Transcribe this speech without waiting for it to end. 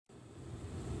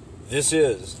This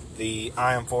is the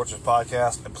I Am Fortress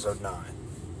Podcast, Episode 9.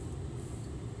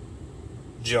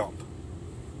 Jump.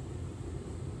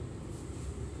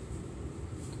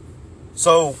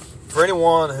 So, for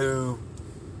anyone who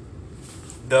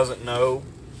doesn't know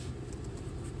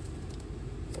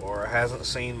or hasn't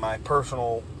seen my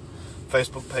personal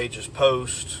Facebook page's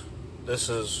post, this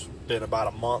has been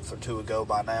about a month or two ago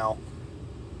by now.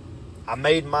 I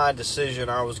made my decision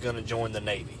I was going to join the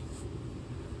Navy.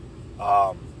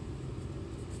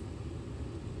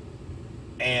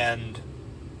 And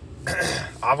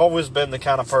I've always been the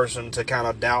kind of person to kind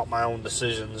of doubt my own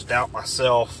decisions, doubt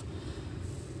myself,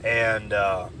 and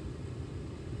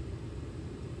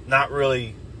not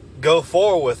really go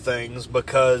forward with things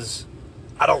because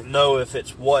I don't know if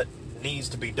it's what needs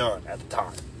to be done at the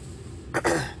time.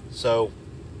 So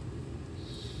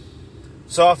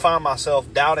I find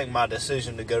myself doubting my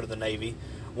decision to go to the Navy,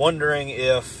 wondering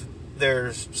if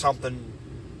there's something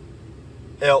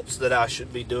else that I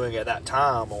should be doing at that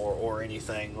time or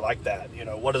anything like that. You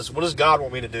know, what does God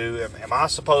want me to do? Am I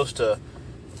supposed to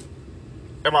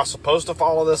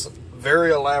follow this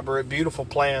very elaborate, beautiful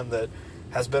plan that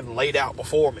has been laid out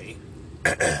before me?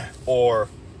 Or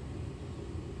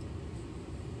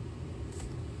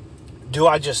do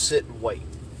I just sit and wait?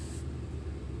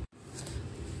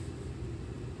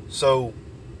 So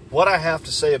what I have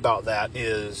to say about that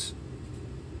is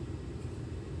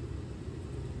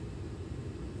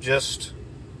just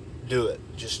do it.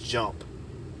 Just jump.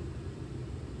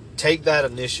 Take that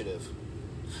initiative.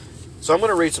 So I'm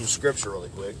going to read some scripture really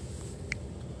quick.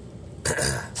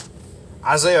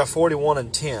 Isaiah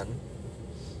 41:10.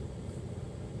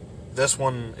 This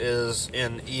one is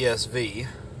in ESV,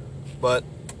 but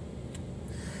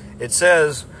it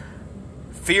says,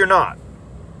 "Fear not,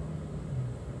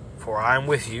 for I am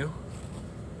with you.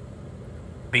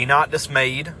 Be not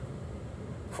dismayed,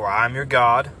 for I am your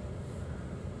God.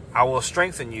 I will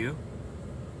strengthen you.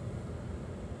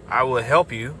 I will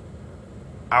help you.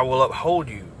 I will uphold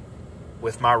you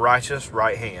with my righteous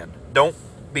right hand." Don't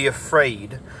be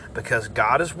afraid, because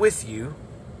God is with you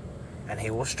and He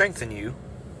will strengthen you.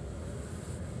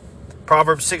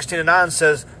 Proverbs 16:9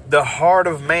 says, "The heart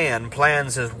of man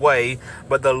plans his way,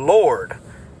 but the Lord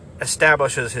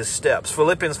establishes his steps."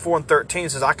 Philippians 4:13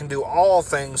 says, "I can do all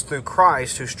things through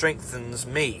Christ who strengthens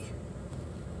me."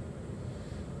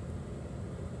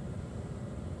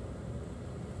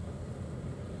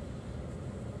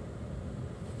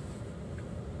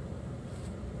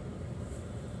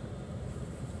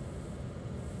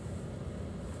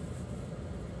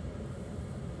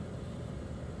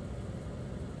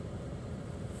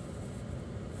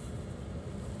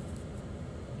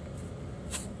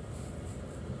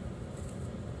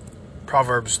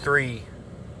 Proverbs 3,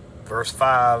 verse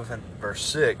 5 and verse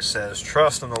 6 says,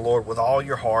 "Trust in the Lord with all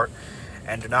your heart,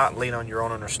 and do not lean on your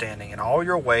own understanding. In all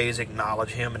your ways acknowledge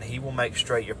Him, and He will make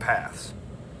straight your paths."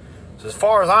 So as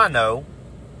far as I know,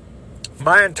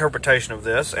 my interpretation of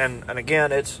this, and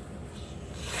again, it's,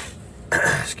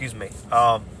 excuse me,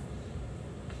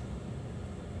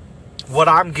 what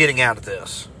I'm getting out of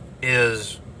this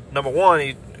is, number one,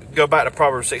 you go back to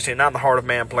Proverbs 16:9, "The heart of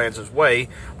man plans his way,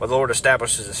 but the Lord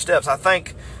establishes his steps." I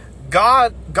think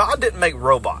God didn't make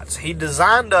robots. He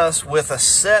designed us with a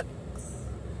set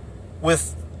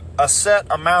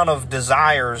amount of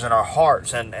desires in our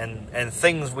hearts and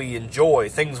things we enjoy,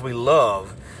 things we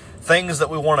love, things that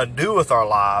we want to do with our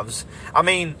lives. I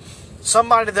mean,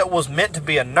 somebody that was meant to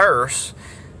be a nurse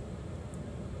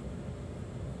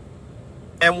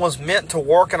and was meant to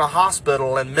work in a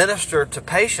hospital and minister to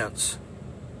patients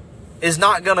is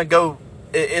not going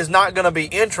to be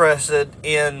interested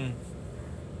in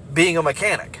being a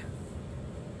mechanic.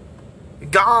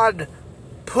 God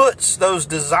puts those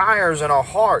desires in our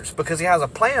hearts because He has a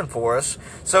plan for us.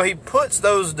 So He puts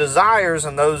those desires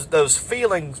and those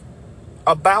feelings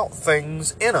about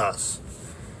things in us.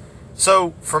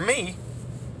 So for me,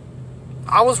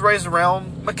 I was raised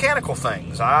around mechanical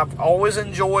things. I've always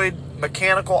enjoyed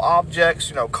mechanical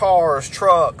objects, cars,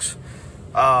 trucks,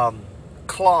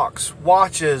 clocks,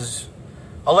 watches,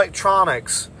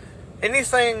 electronics,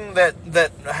 anything that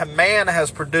man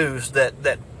has produced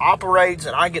that operates,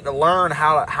 and I get to learn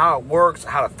how it works,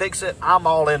 how to fix it. I'm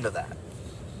all into that.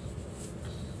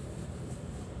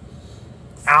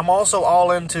 I'm also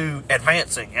all into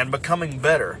advancing and becoming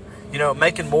better,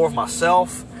 making more of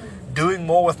myself, doing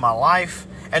more with my life,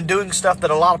 and doing stuff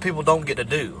that a lot of people don't get to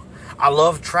do. I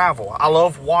love travel. I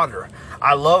love water.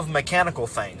 I love mechanical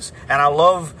things, and I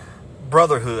love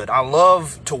brotherhood. I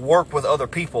love to work with other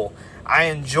people. I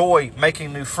enjoy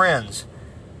making new friends,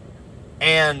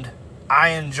 and I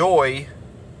enjoy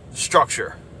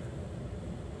structure.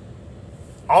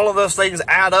 all of those things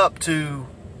add up to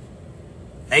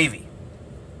Navy.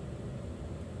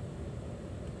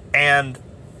 And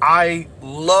I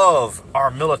love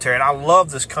our military, and I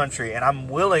love this country, and I'm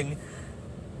willing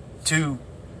to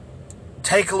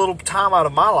take a little time out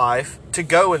of my life to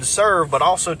go and serve, but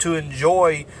also to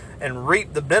enjoy and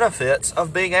reap the benefits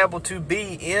of being able to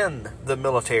be in the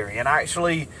military and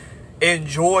actually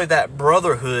enjoy that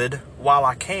brotherhood while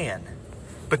I can.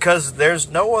 Because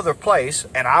there's no other place,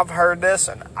 and I've heard this,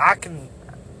 and I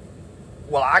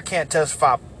can't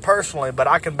testify personally, but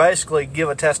I can basically give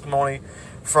a testimony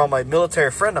from a military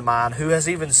friend of mine who has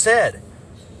even said,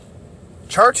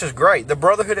 church is great, the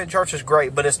brotherhood in church is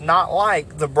great, but it's not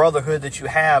like the brotherhood that you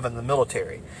have in the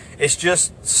military. It's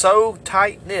just so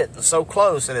tight-knit and so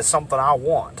close, and it's something I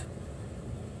want.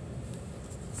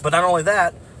 But not only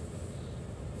that,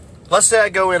 let's say I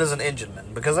go in as an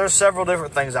engineman, because there's several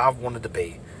different things I've wanted to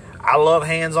be. I love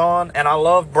hands-on, and I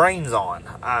love brains-on.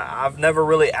 I've never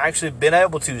really actually been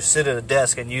able to sit at a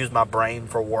desk and use my brain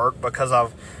for work, because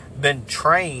I've been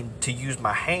trained to use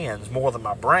my hands more than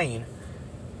my brain.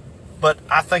 But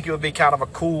I think it would be kind of a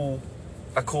cool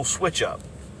switch up.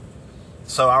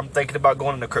 So I'm thinking about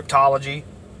going into cryptology.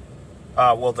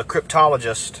 The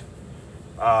cryptologist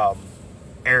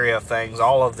area of things,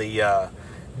 all of the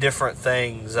different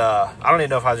things. I don't even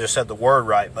know if I just said the word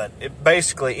right, but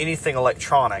basically anything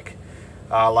electronic,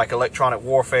 like electronic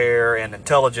warfare and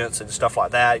intelligence and stuff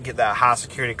like that, get that high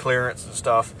security clearance and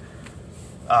stuff,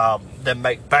 then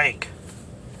make bank,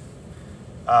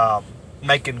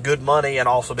 making good money, and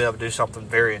also be able to do something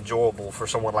very enjoyable for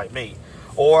someone like me.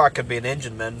 Or I could be an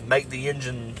engineman, make the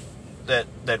engine that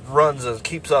runs and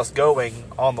keeps us going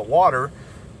on the water,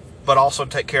 but also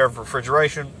take care of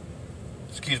refrigeration,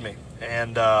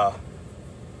 and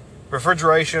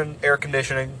refrigeration, air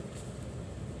conditioning,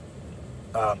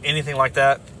 anything like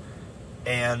that.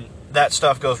 And that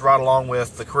stuff goes right along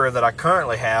with the career that I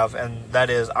currently have, and that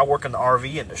is I work in the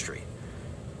RV industry.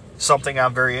 Something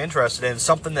I'm very interested in,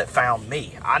 something that found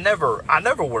me. I never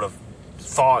would have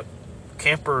thought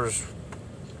campers.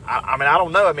 I mean, I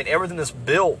don't know. I mean, everything that's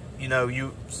built,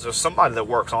 there's somebody that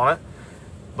works on it.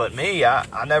 But me,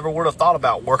 I never would have thought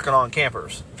about working on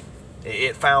campers.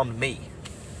 It found me.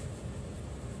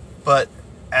 But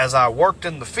as I worked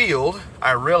in the field,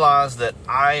 I realized that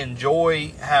I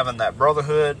enjoy having that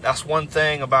brotherhood. That's one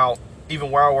thing about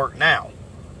even where I work now.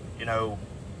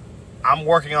 I'm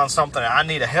working on something, I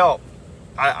need help.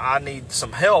 I need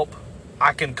some help.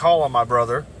 I can call on my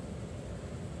brother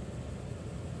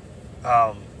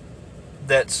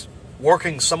that's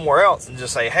working somewhere else and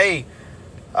just say, hey,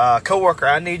 coworker,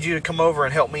 I need you to come over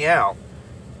and help me out.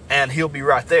 And he'll be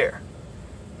right there.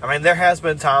 I mean, there has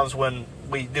been times when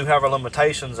we do have our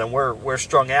limitations and we're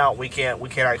strung out. We can't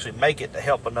actually make it to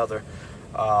help another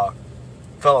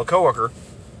fellow coworker.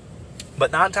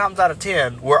 But 9 times out of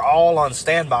 10, we're all on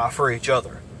standby for each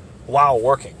other while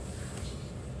working.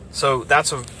 So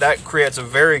that creates a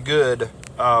very good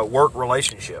work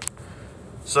relationship.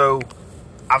 So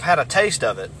I've had a taste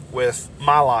of it with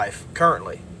my life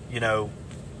currently,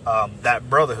 that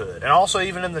brotherhood. And also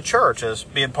even in the church, as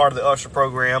being part of the usher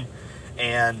program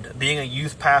and being a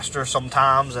youth pastor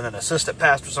sometimes, and an assistant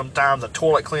pastor sometimes, a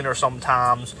toilet cleaner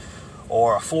sometimes,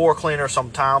 or a floor cleaner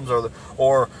sometimes,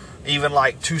 or even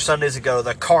like 2 Sundays ago,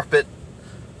 the carpet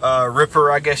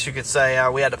ripper, I guess you could say.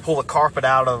 We had to pull the carpet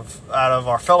out of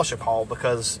our fellowship hall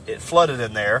because it flooded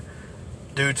in there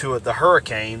due to the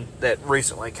hurricane that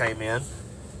recently came in.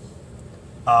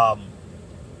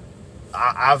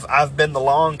 I've been the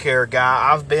lawn care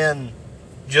guy. I've been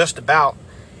just about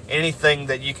anything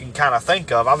that you can kind of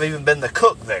think of. I've even been the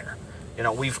cook there.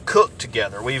 We've cooked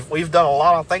together. We've done a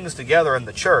lot of things together in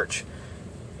the church.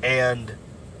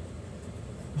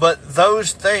 But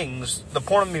those things, the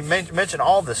point of me mentioning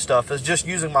all this stuff is just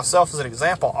using myself as an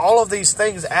example. All of these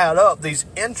things add up, these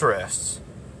interests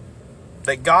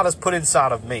that God has put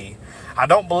inside of me. I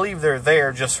don't believe they're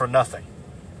there just for nothing.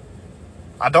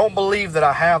 I don't believe that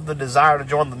I have the desire to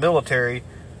join the military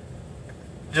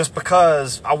just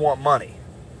because I want money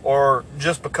or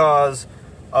just because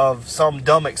of some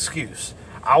dumb excuse.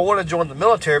 I want to join the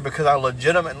military because I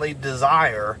legitimately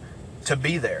desire to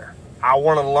be there. I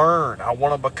want to learn. I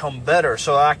want to become better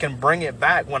so that I can bring it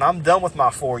back. When I'm done with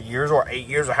my 4 years or 8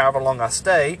 years or however long I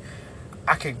stay,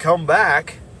 I can come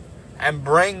back and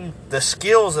bring the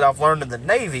skills that I've learned in the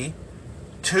Navy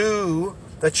to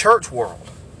the church world.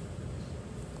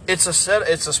 It's a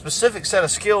specific set of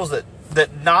skills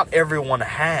that not everyone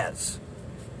has.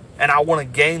 And I want to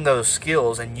gain those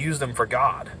skills and use them for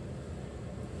God.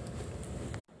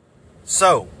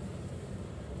 So,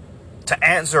 to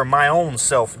answer my own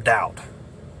self-doubt,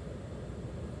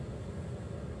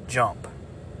 jump.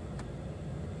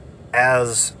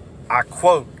 As I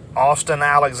quote Austin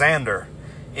Alexander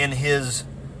in his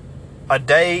A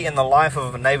Day in the Life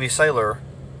of a Navy Sailor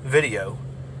video,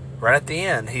 right at the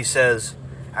end, he says,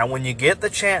 and when you get the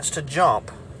chance to jump,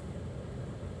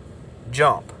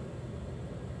 jump.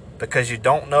 Because you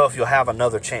don't know if you'll have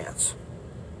another chance.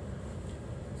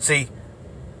 See,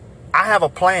 I have a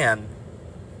plan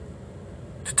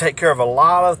to take care of a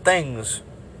lot of things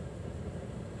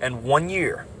in 1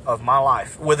 year of my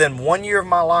life. Within 1 year of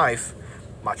my life,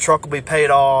 my truck will be paid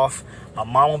off, my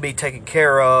mom will be taken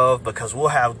care of because we'll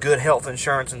have good health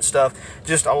insurance and stuff.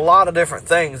 Just a lot of different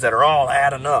things that are all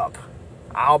adding up.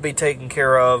 I'll be taken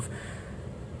care of.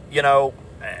 You know,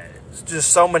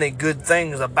 just so many good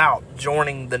things about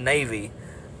joining the Navy,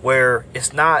 where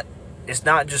it's not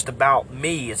just about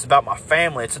me, it's about my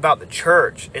family, it's about the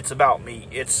church, it's about me.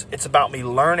 It's about me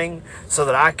learning so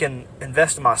that I can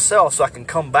invest in myself so I can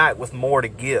come back with more to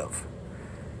give.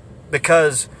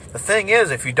 Because the thing is,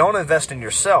 if you don't invest in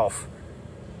yourself,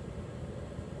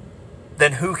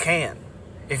 then who can?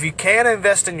 If you can't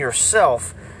invest in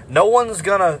yourself, no one's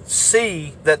going to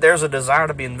see that there's a desire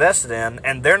to be invested in,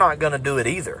 and they're not going to do it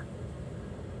either.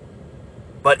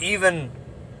 But even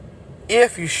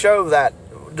if you show that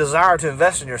desire to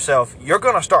invest in yourself, you're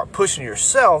going to start pushing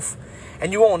yourself,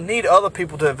 and you won't need other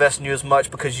people to invest in you as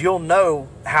much because you'll know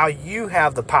how you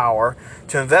have the power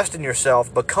to invest in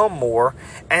yourself, become more,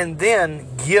 and then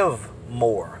give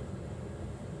more.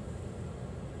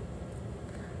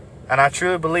 And I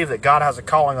truly believe that God has a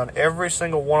calling on every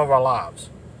single one of our lives.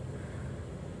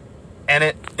 And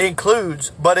it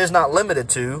includes, but is not limited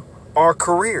to, our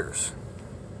careers.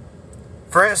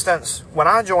 For instance, when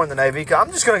I joined the Navy,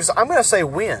 I'm going to say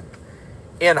when,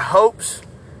 in hopes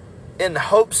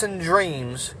and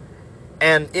dreams,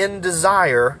 and in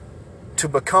desire to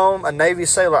become a Navy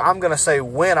sailor, I'm going to say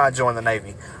when I joined the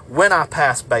Navy, when I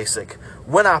pass basic,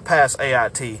 when I pass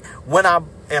AIT, when I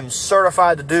am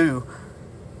certified to do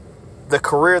the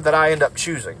career that I end up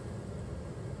choosing.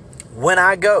 When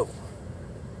I go,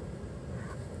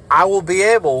 I will be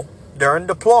able, during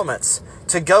deployments,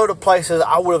 to go to places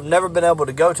I would have never been able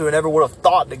to go to and never would have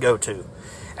thought to go to.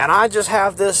 And I just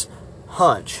have this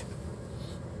hunch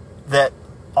that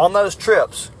on those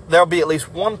trips, there'll be at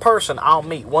least one person I'll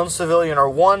meet, one civilian or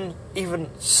one even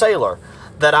sailor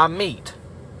that I meet,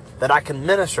 that I can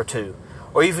minister to,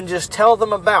 or even just tell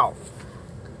them about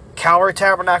Calvary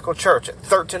Tabernacle Church at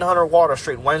 1300 Water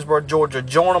Street in Waynesboro, Georgia.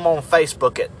 Join them on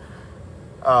Facebook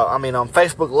on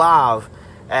Facebook Live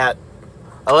at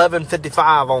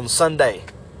 11:55 on Sunday,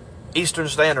 Eastern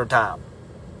Standard Time.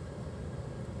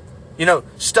 You know,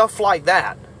 stuff like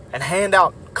that. And hand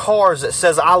out cards that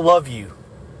says, I love you.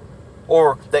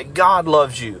 Or that God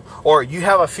loves you. Or you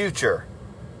have a future.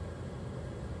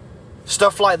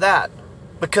 Stuff like that.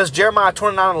 Because Jeremiah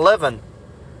 29:11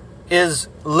 is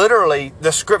literally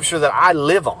the scripture that I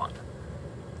live on.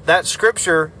 That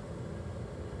scripture,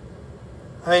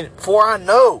 for I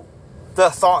know the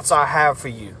thoughts I have for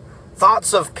you.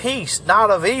 Thoughts of peace, not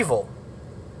of evil.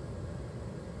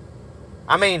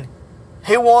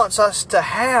 He wants us to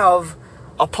have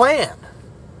a plan.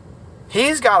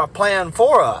 He's got a plan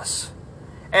for us.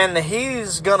 And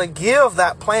He's going to give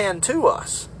that plan to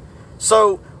us.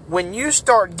 So when you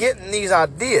start getting these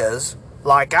ideas,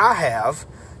 like I have,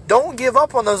 don't give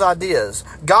up on those ideas.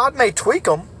 God may tweak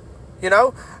them. You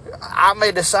know, I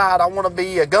may decide I want to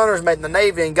be a gunner's mate in the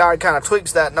Navy, and God kind of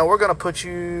tweaks that. No, we're going to put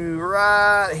you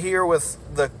right here with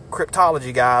the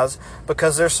cryptology guys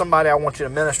because there's somebody I want you to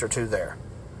minister to there.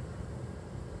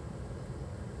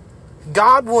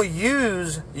 God will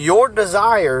use your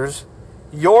desires,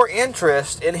 your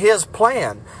interest in His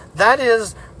plan. That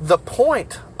is the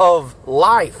point of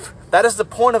life. That is the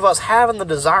point of us having the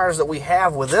desires that we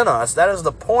have within us. That is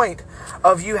the point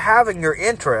of you having your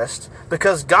interest,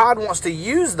 because God wants to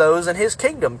use those in His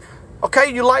kingdom.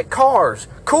 Okay, you like cars.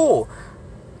 Cool.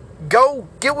 Go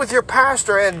get with your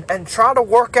pastor and try to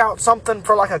work out something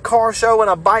for like a car show and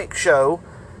a bike show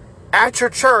at your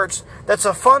church that's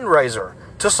a fundraiser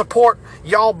to support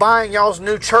y'all buying y'all's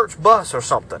new church bus or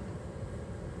something.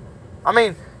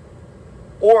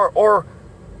 Or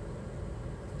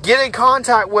get in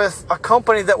contact with a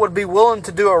company that would be willing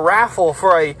to do a raffle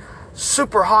for a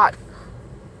super hot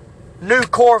new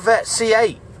Corvette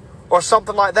C8 or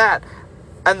something like that.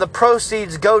 And the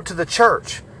proceeds go to the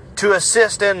church to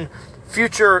assist in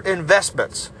future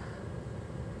investments.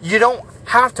 You don't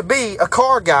have to be a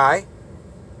car guy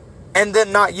and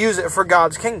then not use it for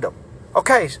God's kingdom.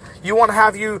 Okay, you want to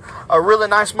have you a really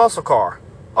nice muscle car.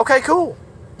 Okay, cool.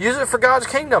 Use it for God's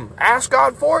kingdom. Ask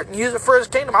God for it and use it for His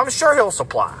kingdom. I'm sure He'll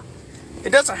supply. It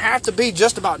doesn't have to be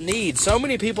just about need. So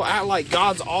many people act like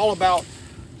God's all about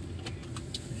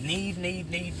need,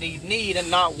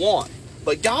 and not want.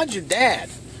 But God's your dad.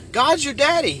 God's your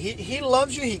daddy. He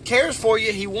loves you. He cares for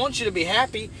you. He wants you to be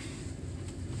happy.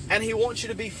 And He wants you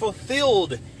to be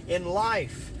fulfilled in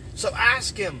life. So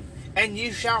ask Him, and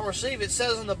you shall receive. It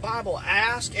says in the Bible,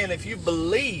 ask, and if you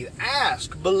believe,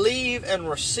 ask, believe, and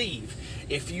receive.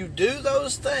 If you do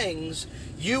those things,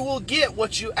 you will get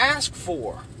what you ask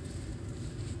for.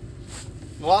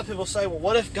 A lot of people say, well,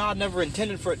 what if God never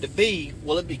intended for it to be?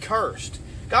 Will it be cursed?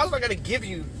 God's not going to give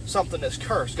you something that's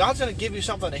cursed. God's going to give you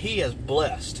something that He has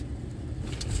blessed.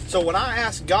 So when I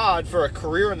ask God for a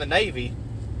career in the Navy,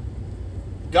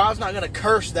 God's not going to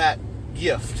curse that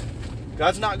gift.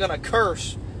 God's not going to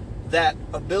curse that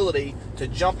ability to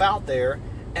jump out there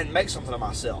and make something of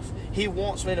myself. He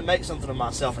wants me to make something of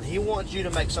myself, and He wants you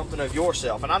to make something of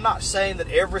yourself. And I'm not saying that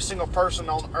every single person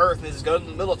on earth needs to go to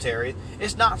the military.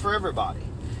 It's not for everybody.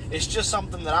 It's just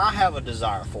something that I have a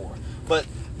desire for. But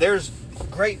there's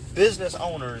great business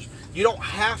owners. You don't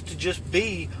have to just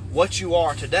be what you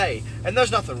are today. And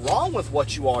there's nothing wrong with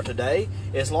what you are today,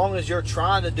 as long as you're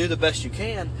trying to do the best you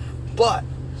can. But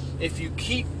if you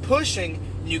keep pushing,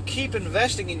 you keep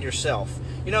investing in yourself.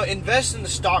 Invest in the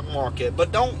stock market,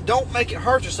 but don't make it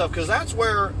hurt yourself, because that's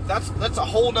a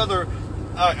whole other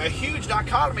a huge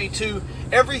dichotomy to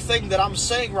everything that I'm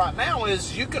saying right now.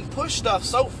 Is you can push stuff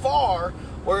so far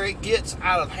where it gets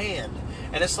out of hand.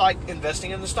 And it's like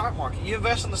investing in the stock market. You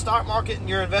invest in the stock market and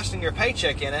you're investing your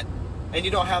paycheck in it, and you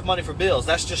don't have money for bills.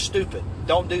 That's just stupid.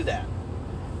 Don't do that.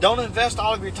 Don't invest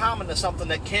all of your time into something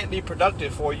that can't be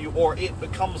productive for you, or it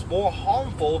becomes more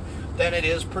harmful than it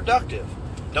is productive.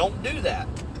 Don't do that.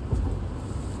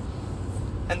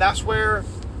 And that's where,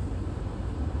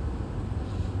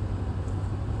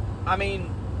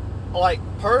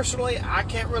 personally, I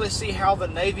can't really see how the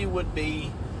Navy would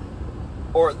be,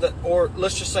 or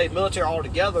let's just say military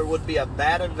altogether, would be a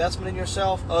bad investment in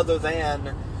yourself, other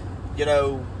than,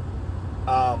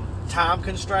 time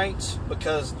constraints,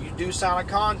 because you do sign a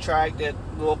contract that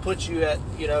will put you at,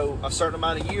 a certain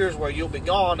amount of years where you'll be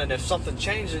gone, and if something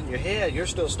changes in your head, you're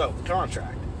still stuck with the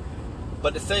contract.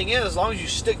 But the thing is, as long as you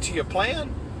stick to your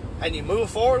plan and you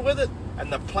move forward with it,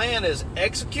 and the plan is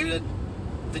executed,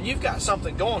 then you've got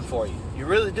something going for you. You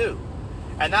really do.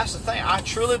 And that's the thing. I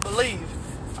truly believe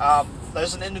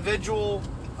there's an individual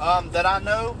that I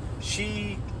know.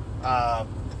 She's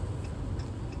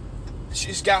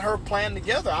got her plan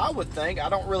together, I would think. I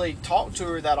don't really talk to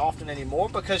her that often anymore,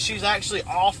 because she's actually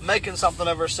off making something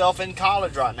of herself in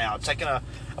college right now, taking I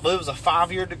believe it was a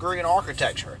 5-year degree in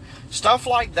architecture. Stuff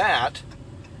like that,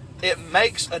 it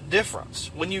makes a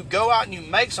difference. When you go out and you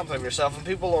make something of yourself, and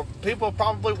people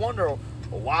probably wonder, well,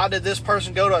 why did this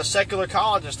person go to a secular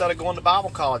college instead of going to Bible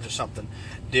college or something?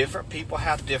 Different people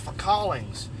have different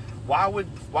callings. Why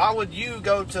would you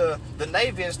go to the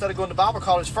Navy instead of going to Bible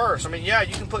college first? Yeah,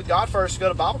 you can put God first, go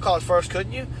to Bible college first,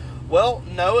 couldn't you? Well,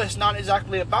 no, it's not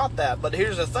exactly about that. But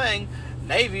here's the thing,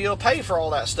 Navy will pay for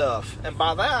all that stuff. And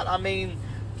by that, I mean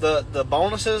the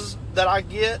bonuses that I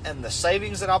get and the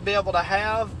savings that I'll be able to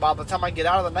have by the time I get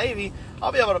out of the Navy,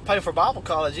 I'll be able to pay for Bible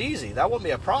college easy. That wouldn't be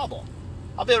a problem.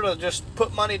 I'll be able to just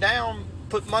put money down,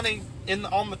 put money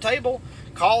on the table,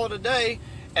 call it a day,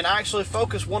 and actually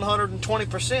focus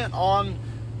 120% on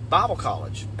Bible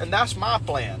college. And that's my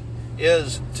plan,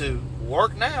 is to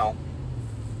work now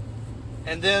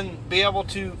and then be able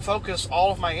to focus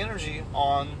all of my energy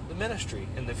on the ministry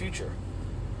in the future.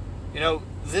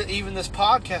 Even this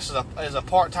podcast is a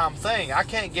part-time thing. I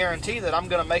can't guarantee that I'm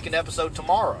going to make an episode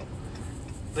tomorrow,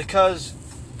 because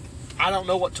I don't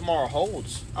know what tomorrow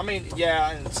holds.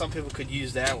 Yeah, and some people could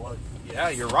use that. Well, yeah,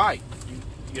 you're right.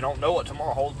 You don't know what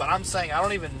tomorrow holds, but I'm saying I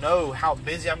don't even know how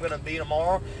busy I'm going to be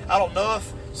tomorrow. I don't know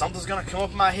if something's going to come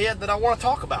up in my head that I want to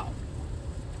talk about.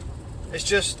 It's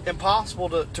just impossible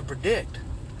to predict.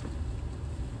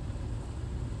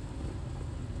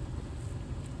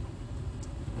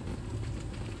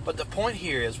 But the point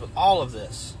here is, with all of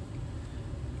this,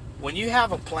 when you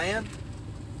have a plan,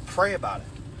 pray about it.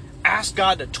 Ask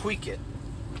God to tweak it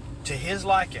to His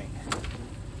liking,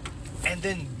 and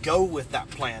then go with that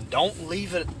plan. Don't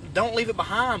leave it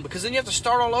behind, because then you have to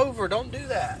start all over. Don't do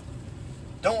that.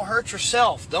 Don't hurt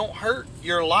yourself. Don't hurt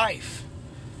your life.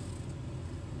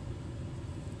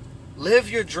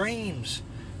 Live your dreams.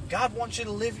 God wants you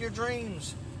to live your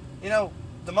dreams.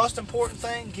 The most important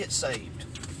thing, get saved.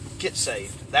 Get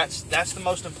saved. That's the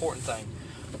most important thing.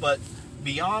 But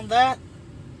beyond that,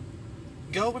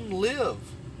 go and live.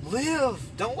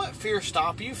 Live. Don't let fear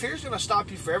stop you. Fear's going to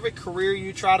stop you for every career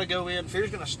you try to go in.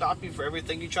 Fear's going to stop you for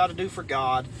everything you try to do for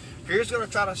God. Fear's going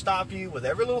to try to stop you with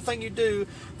every little thing you do.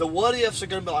 The what ifs are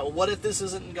going to be like, well, what if this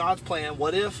isn't God's plan?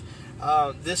 What if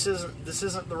this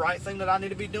isn't the right thing that I need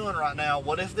to be doing right now?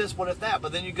 What if this? What if that?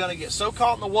 But then you're going to get so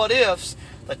caught in the what ifs,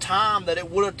 the time that it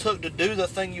would have took to do the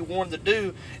thing you wanted to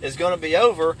do is going to be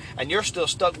over, and you're still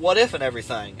stuck what if and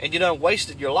everything, and you done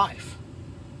wasted your life.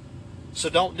 So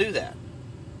don't do that.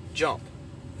 Jump.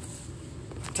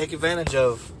 Take advantage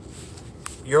of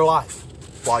your life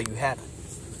while you have it.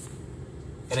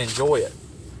 And enjoy it.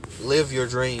 Live your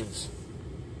dreams.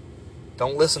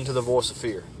 Don't listen to the voice of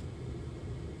fear.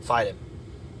 Fight it.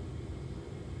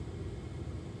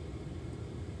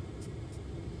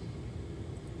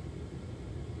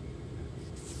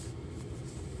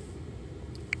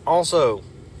 Also,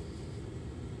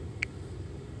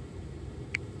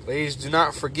 please do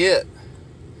not forget,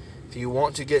 if you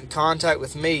want to get in contact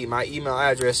with me, my email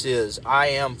address is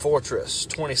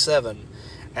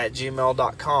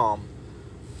iamfortress27@gmail.com.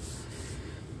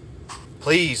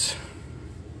 Please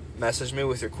message me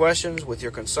with your questions, with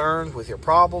your concerns, with your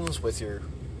problems, with your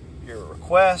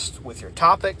requests, with your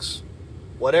topics,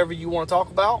 whatever you want to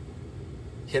talk about.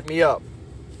 Hit me up.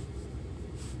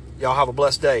 Y'all have a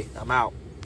blessed day. I'm out.